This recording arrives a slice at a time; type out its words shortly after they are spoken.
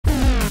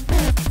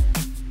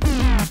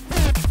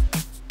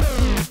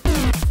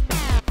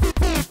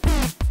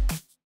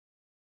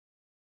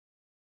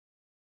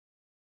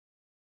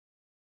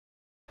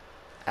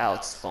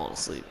Alex is falling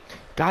asleep.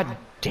 God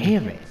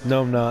damn it.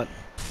 No, I'm not.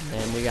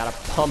 And we gotta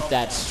pump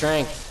that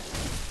strength.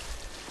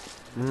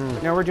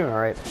 No, we're doing all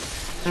right.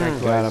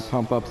 Gotta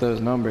pump up those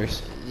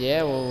numbers.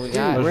 Yeah, well, we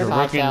got those are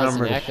rookie 5,000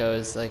 numbers.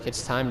 echoes. Like,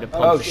 it's time to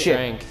pump shit.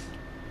 strength.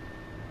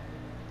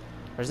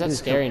 Where's that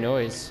scary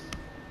noise?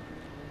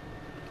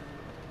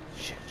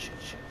 Shit.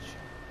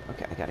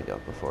 Okay, I gotta go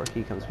before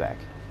he comes back.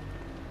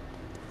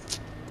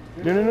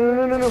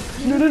 No.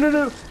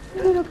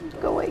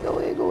 Go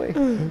away.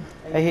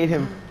 I hate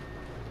him.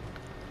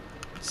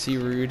 Is he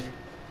rude?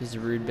 He's a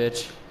rude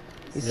bitch.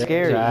 He's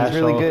scary. He's He's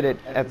really asshole. good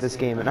at this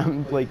game, and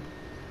I'm like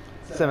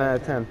 7 out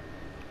of 10.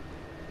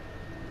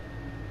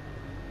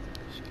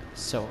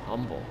 So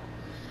humble.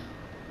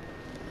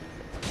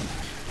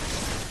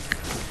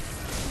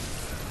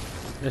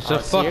 It's Oh,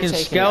 a so you're fucking taking it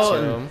to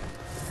skeleton. him.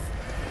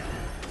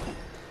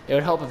 It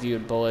would help if you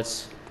had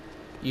bullets.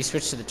 You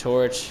switch to the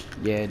torch.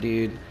 Yeah,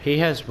 dude. He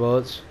has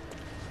bullets.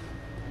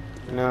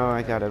 No,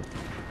 I gotta.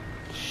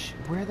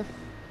 Where the?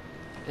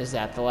 Is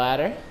that the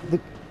ladder?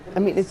 I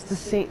mean, it's the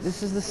same.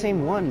 This is the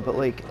same one, but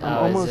like I'm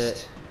Oh, is almost.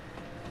 it?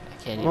 I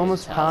can't even I'm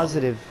almost tell.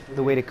 positive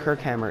the way to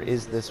Kirkhammer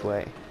is this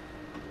way.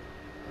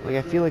 Like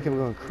I feel like I'm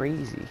going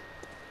crazy.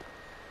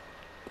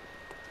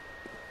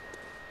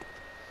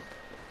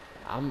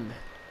 I'm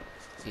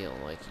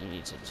feeling like you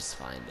need to just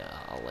find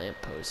a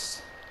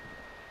lamppost.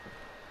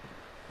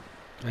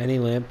 Any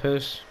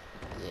lampposts?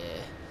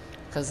 Yeah.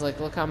 Because, like,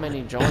 look how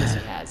many Johns he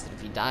has. And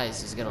if he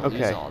dies, he's going to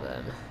lose Okay. all of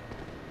them.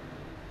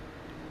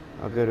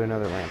 I'll go to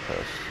another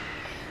lamppost.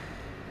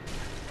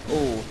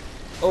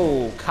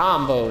 Oh,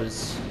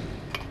 combos.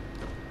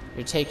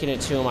 You're taking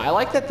it to him. I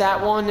like that that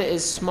one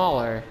is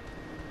smaller.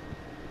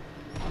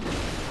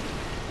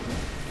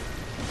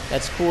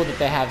 That's cool that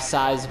they have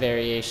size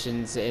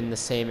variations in the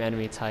same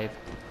enemy type.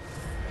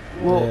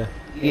 Well,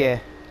 yeah.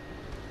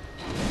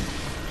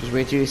 Just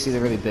wait till you see the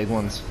really big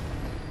ones.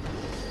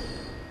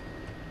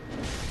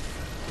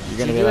 You're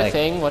Did gonna you be do a like,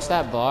 thing? What's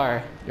that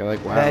bar? you're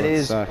like, wow, That that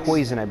is sucks.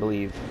 poison, I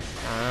believe.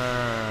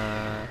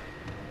 Ah.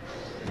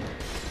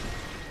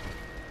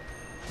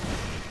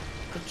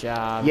 Good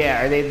job.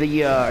 Yeah, are they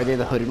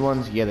the hooded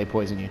ones? Yeah, they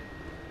poison you.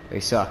 They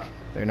suck.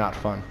 They're not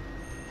fun.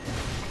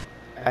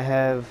 I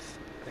have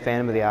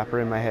Phantom of the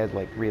Opera in my head,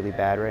 like really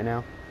bad right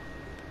now.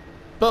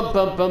 Bum,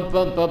 bum, bum,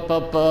 bum, bum,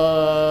 bum,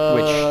 bum.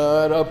 Which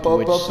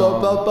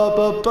song?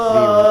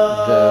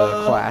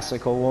 The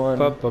classical one.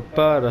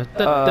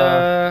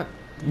 Ba-ba-ba-da-da-da.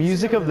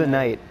 Music of the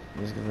Night.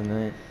 Music of the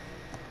night.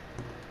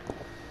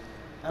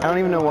 I don't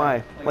even know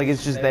why. Like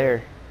it's just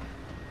there.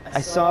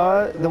 I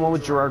saw the one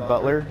with Gerard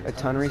Butler a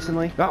ton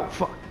recently. Oh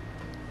fuck.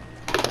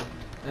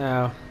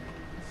 Ow.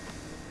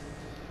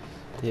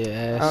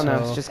 Yeah, I don't know.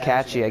 It's just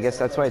catchy. I guess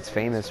that's why it's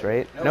famous,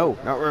 right? No,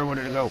 not where I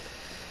wanted to go.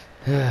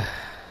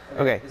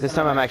 Okay, this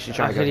time I'm actually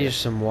trying I to go. could use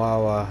some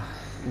Wawa.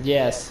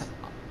 Yes,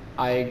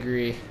 I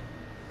agree.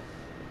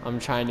 I'm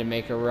trying to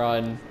make a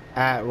run.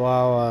 At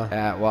Wawa.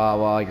 At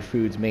Wawa, your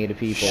food's made of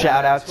people.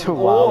 Shout out to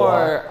Wawa.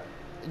 Or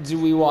do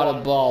we want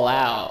to ball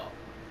out?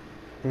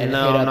 And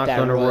No, hit I'm up not that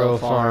going to Royal Royal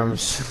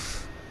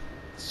Farms.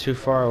 It's too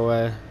far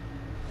away.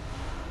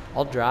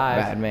 I'll drive.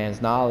 Bad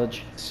man's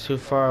knowledge. It's too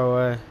far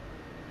away.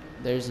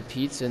 There's a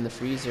pizza in the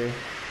freezer.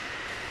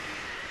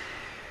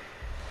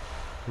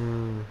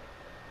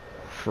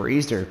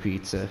 Freezer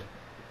pizza.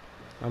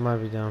 I might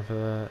be down for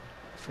that.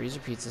 Freezer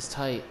pizza's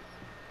tight.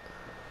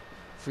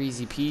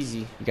 Freezy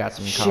peasy. You got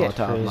some Shit.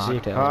 Molotov Crazy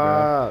mocktails, bro.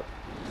 pop.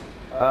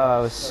 Oh,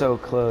 I was so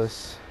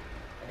close.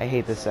 I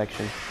hate this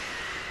section.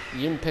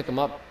 You didn't pick them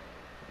up.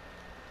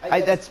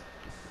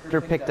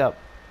 They're picked up.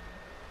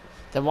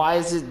 Then why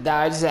is it?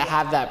 Why does it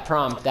have that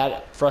prompt?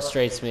 That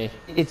frustrates me.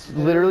 It's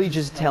literally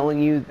just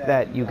telling you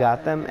that you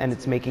got them, and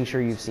it's making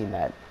sure you've seen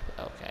that.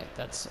 Okay,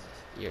 that's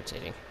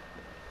irritating.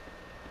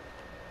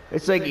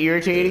 It's like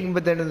irritating,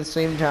 but then at the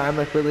same time,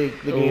 I feel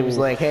like the game's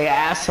like, hey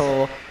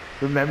asshole,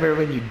 remember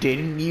when you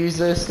didn't use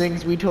those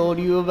things we told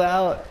you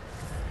about?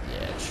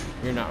 Yeah,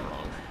 you're not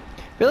wrong.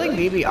 I feel like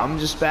maybe I'm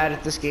just bad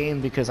at this game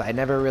because I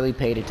never really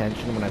paid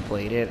attention when I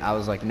played it. I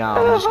was like, nah,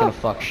 I'm just gonna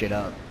fuck shit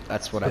up.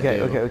 That's what I do.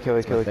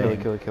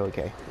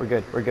 Okay.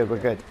 We're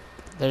good.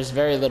 There's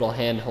very little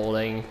hand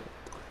holding.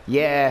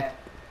 Yeah.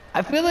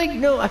 I feel like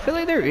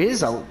there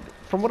is a,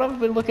 from what I've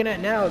been looking at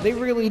now, they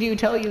really do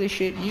tell you this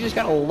shit. You just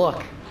gotta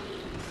look.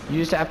 You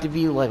just have to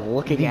be like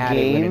looking The at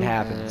it when it game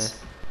happens.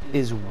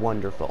 is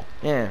wonderful.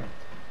 Yeah.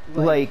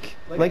 Like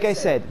I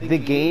said, the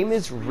game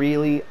is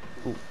really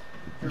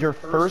your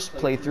first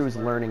playthrough is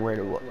learning where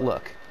to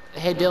look.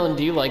 Hey Dylan,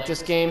 do you like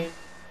this game?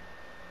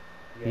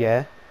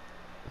 Yeah.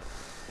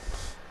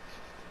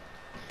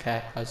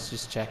 Okay, I was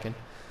just checking.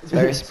 It's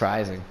very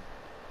surprising.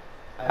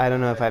 I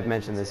don't know if I've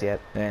mentioned this yet.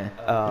 Yeah.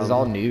 This is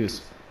all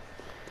news.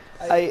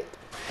 The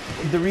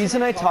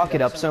reason I talk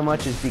it up so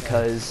much is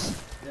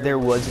because there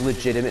was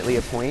legitimately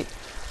a point.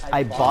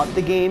 I bought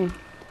the game.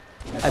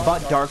 I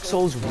bought Dark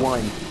Souls 1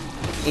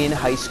 in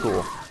high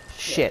school.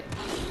 Shit.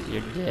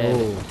 You're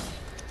dead.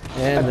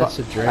 And that's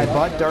a drink. I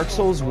bought Dark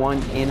Souls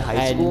 1 in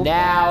high school. And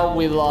now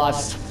we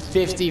lost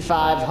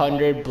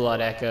 5,500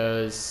 blood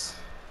echoes.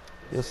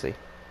 You'll see.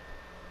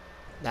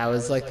 That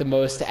was like the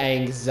most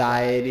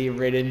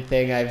anxiety-ridden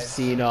thing I've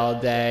seen all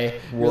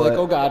day. You're like,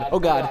 oh god, oh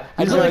god.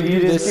 I He's don't like, do you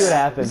didn't this. see what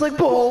happened. It's like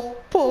pull,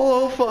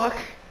 oh fuck.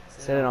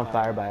 Set it on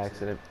fire by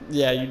accident.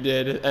 Yeah, you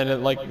did, and it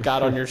like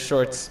got on your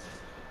shorts.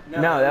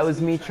 No, that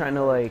was me trying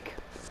to like,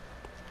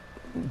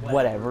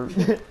 whatever.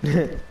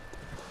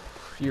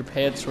 Your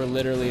pants were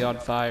literally on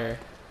fire.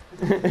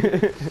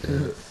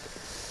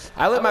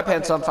 I lit my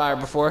pants on fire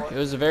before. It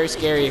was a very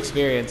scary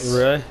experience.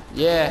 Really?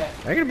 Yeah.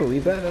 I can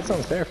believe that. That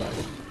sounds terrifying.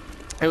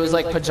 It was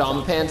like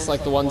pajama pants,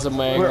 like the ones I'm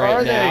wearing Where right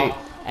are now. they?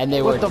 And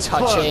they What were the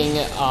touching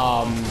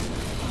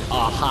a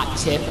hot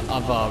tip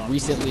of a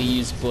recently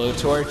used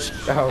blowtorch.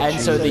 Oh, and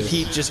so the Jesus.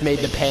 heat just made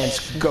the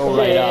pants go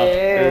right up.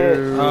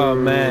 Oh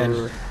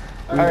man.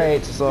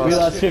 Alright, we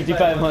lost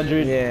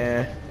 5,500.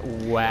 Yeah.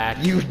 Whack.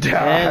 You died.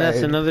 And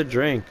that's another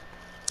drink.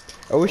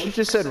 I wish you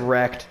just said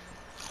wrecked.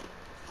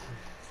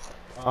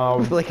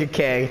 Like a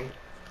K.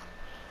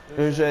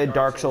 There's a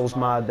Dark Souls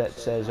mod that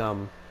says,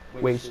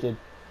 wasted.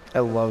 I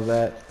love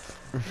that.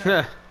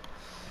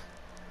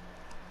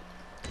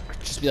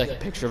 Just be like a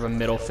picture of a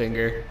middle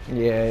finger.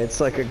 Yeah, it's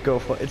like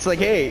a it's like,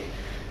 hey,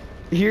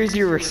 here's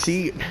your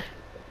receipt.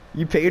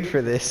 You paid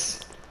for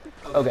this.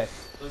 Okay,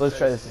 let's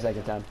try this a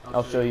second time.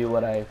 I'll show you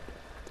what I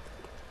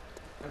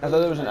thought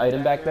there was an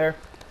item back there.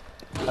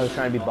 I was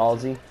trying to be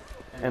ballsy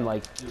and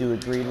like do a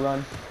greed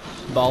run.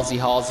 Ballsy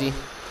Halsey.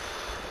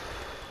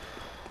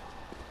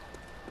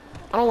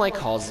 I don't like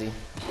Halsey.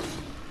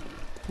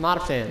 Not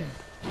a fan.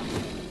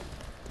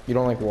 You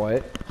don't like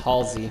what?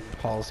 Halsey.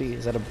 Halsey?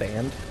 Is that a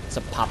band? It's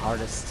a pop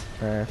artist.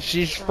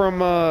 She's from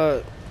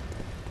my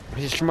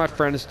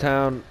friend's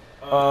town,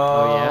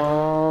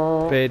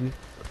 Oh Baden.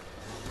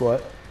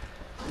 What?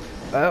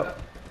 Oh.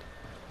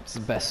 It's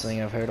the best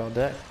thing I've heard all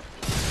day.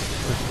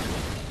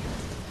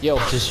 yeah. Yo,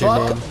 Just your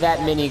fuck name. that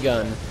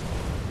minigun.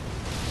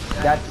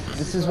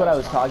 This is what I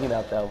was talking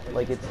about though.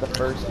 Like it's the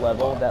first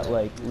level that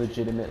like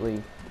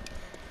legitimately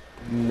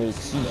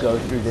makes you go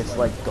through this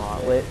like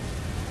gauntlet.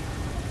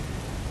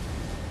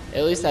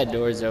 At least that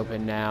door's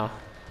open now.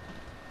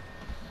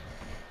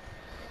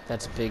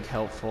 That's big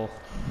helpful.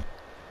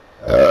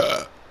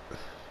 That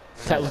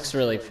looks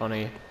really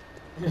funny.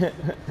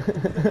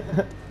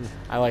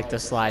 I like the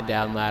slide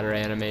down ladder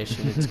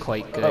animation. It's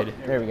quite good.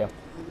 Oh, there we go.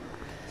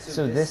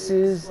 So this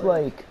is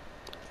like,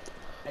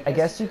 I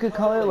guess you could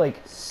call it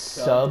like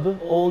sub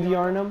Old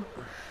Yarnum.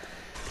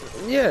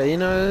 Yeah, you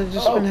know,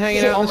 just been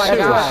hanging out Oh in the my sewers.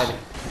 god.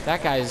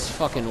 That guy's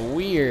fucking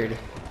weird.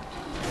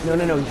 No,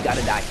 he's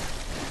gotta die.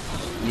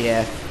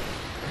 Yeah.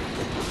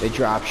 They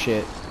drop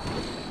shit.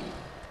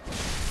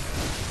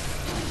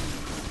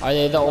 Are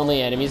they the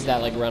only enemies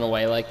that like run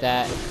away like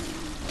that?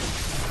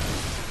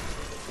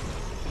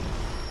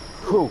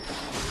 Whew.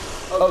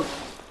 Oh,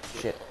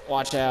 shit.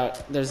 Watch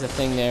out. There's a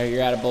thing there.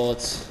 You're out of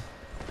bullets.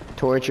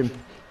 Torch him.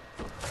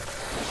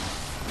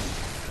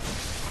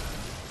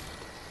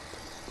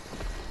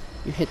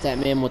 You hit that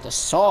man with the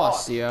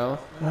sauce, yo.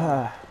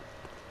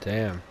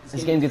 Damn.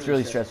 This game gets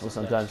really stressful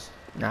sometimes.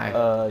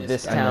 Nah.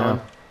 This I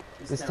know.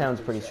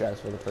 town's pretty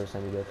stressful the first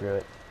time you go through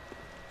it.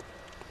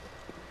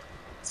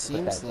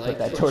 Seems Put like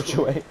that torch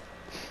away.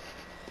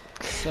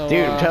 So,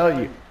 Dude, I'm telling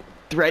you.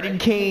 Threaded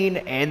cane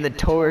and the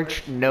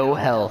torch, no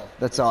health.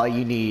 That's all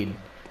you need.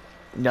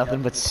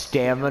 Nothing but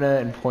stamina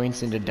and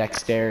points into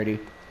dexterity.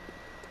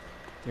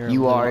 You're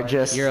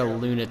a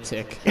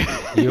lunatic.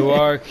 You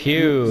are You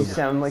Cube,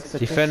 sound like such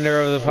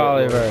defender of the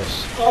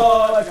polyverse.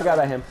 Oh, I forgot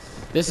about him.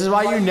 This is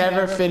why you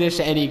never finish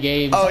any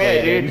games. Oh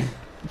yeah, Baden.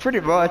 dude. Pretty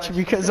much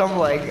because I'm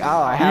like,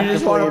 oh, I have You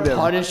just to play want to them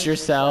punish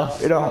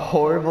yourself. in a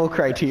horrible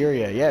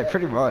criteria. Yeah,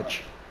 pretty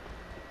much.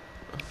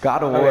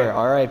 God of War, Okay.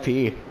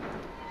 R.I.P.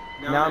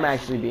 Now I'm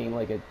actually being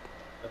like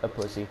a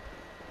pussy.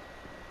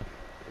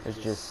 It's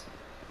just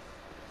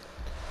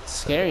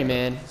Scary,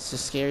 man. It's a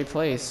scary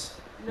place.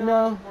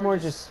 no, more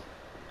just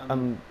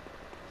I'm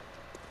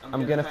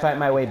gonna fight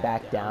my way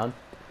back down.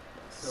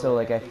 So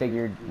like I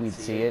figured we'd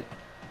see it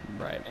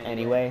Right.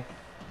 anyway.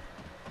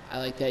 I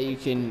like that you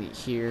can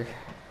hear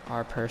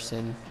our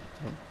person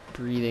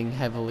breathing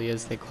heavily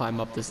as they climb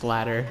up this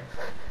ladder.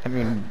 I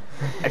mean,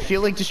 I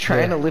feel like just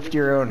trying to lift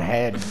your own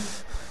head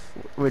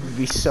would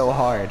be so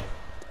hard.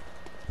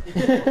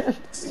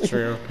 It's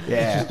true.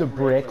 Yeah. Just a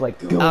brick, like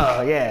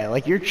Oh yeah,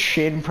 like your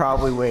chin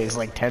probably weighs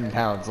like 10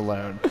 pounds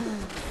alone.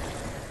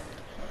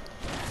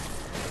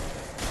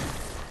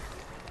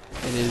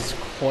 It is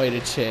quite a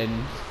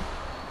chin.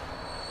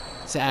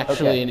 It's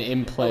actually Okay. an oh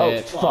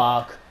implant.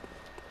 fuck.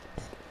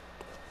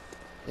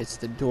 It's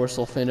the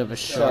dorsal fin of a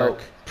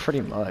shark.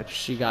 Pretty much.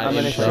 She got I'm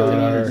gonna implanted show on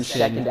you her the chin.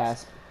 second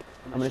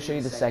I'm gonna show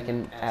you the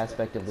second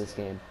aspect of this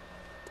game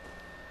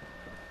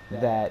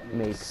that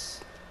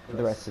makes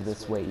the rest of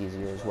this way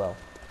easier as well.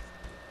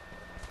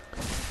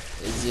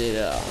 Is it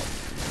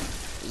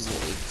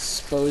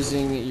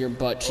exposing your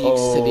butt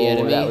cheeks to the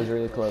enemy? That was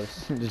really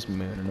close. Just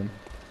mooning them.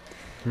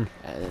 And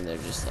then they're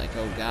just like,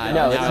 oh god,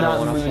 No, now it's I not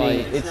don't want to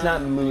mooning. fight. It's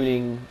not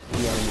mooning the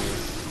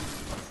enemies.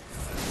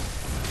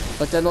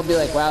 But then they'll be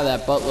like, wow,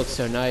 that butt looks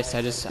so nice.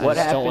 I just don't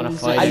want to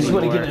fight I just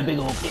want to anymore. give it a big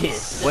old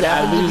kiss. What I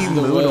happens if lose you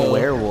the moon will. a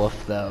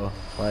werewolf though?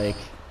 Like,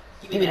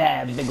 Give me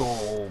that big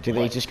old. Do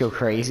they just go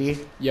crazy?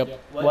 Yep.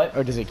 What?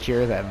 Or does it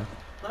cure them?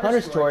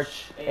 Hunter's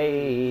torch.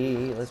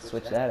 Hey, let's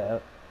switch that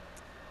out.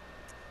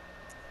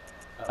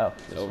 Oh,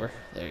 It's over.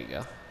 There you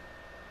go.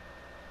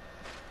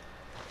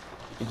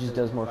 it just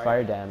does more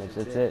fire damage.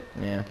 That's it.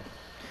 Yeah.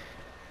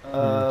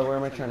 Where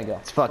am I trying to go?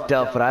 It's fucked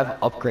up, but I've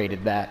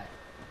upgraded that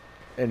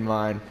in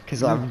mine.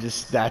 Cause I'm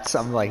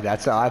like,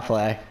 that's how I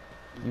play.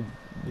 You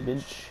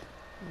bitch.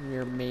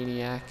 You're a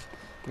maniac.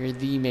 You're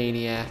the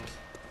maniac.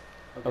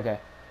 Okay.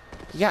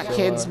 You got So,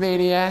 kids,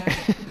 maniac?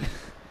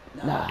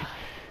 Nah.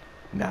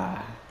 Nah.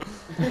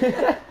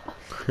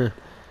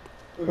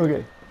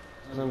 Okay.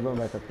 So I'm going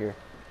back up here.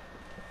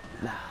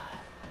 Nah.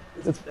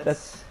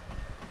 That's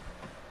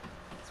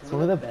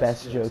one of the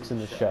best jokes in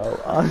the show,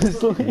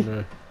 honestly.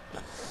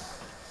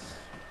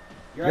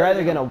 You're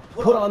either gonna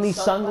put on these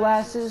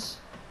sunglasses,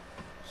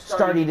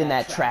 start eating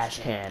that trash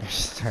can.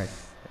 Start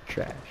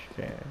trash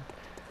can.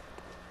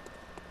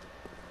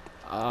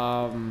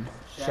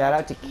 Shout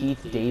out to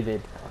Keith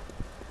David,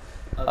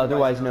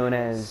 otherwise known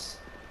as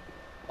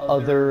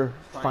Other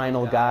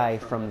Final Guy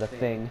from The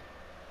Thing.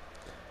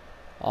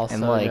 Also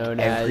And like known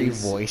every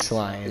as... voice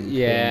line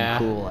Yeah.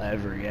 thing cool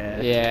ever,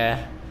 yeah.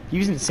 Yeah. He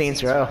was in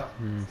Saints Row.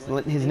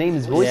 His name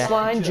is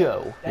Voiceline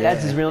Joe.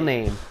 That's his real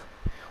name.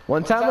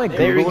 One time I googled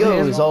There he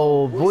goes, him.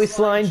 old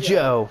Voiceline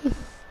Joe.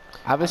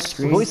 I have a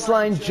screen.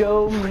 Voiceline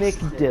Joe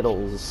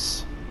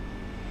McDiddles.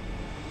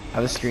 I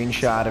have a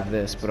screenshot of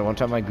this, but one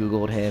time I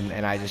googled him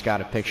and I just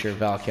got a picture of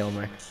Val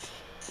Kilmer.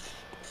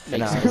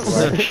 And I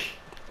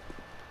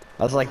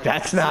was like,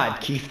 that's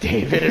not Keith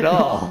David at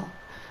all.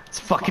 It's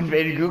fucking.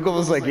 And Google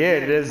was like, yeah,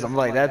 it is. I'm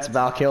like, that's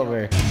Val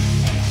Kilmer.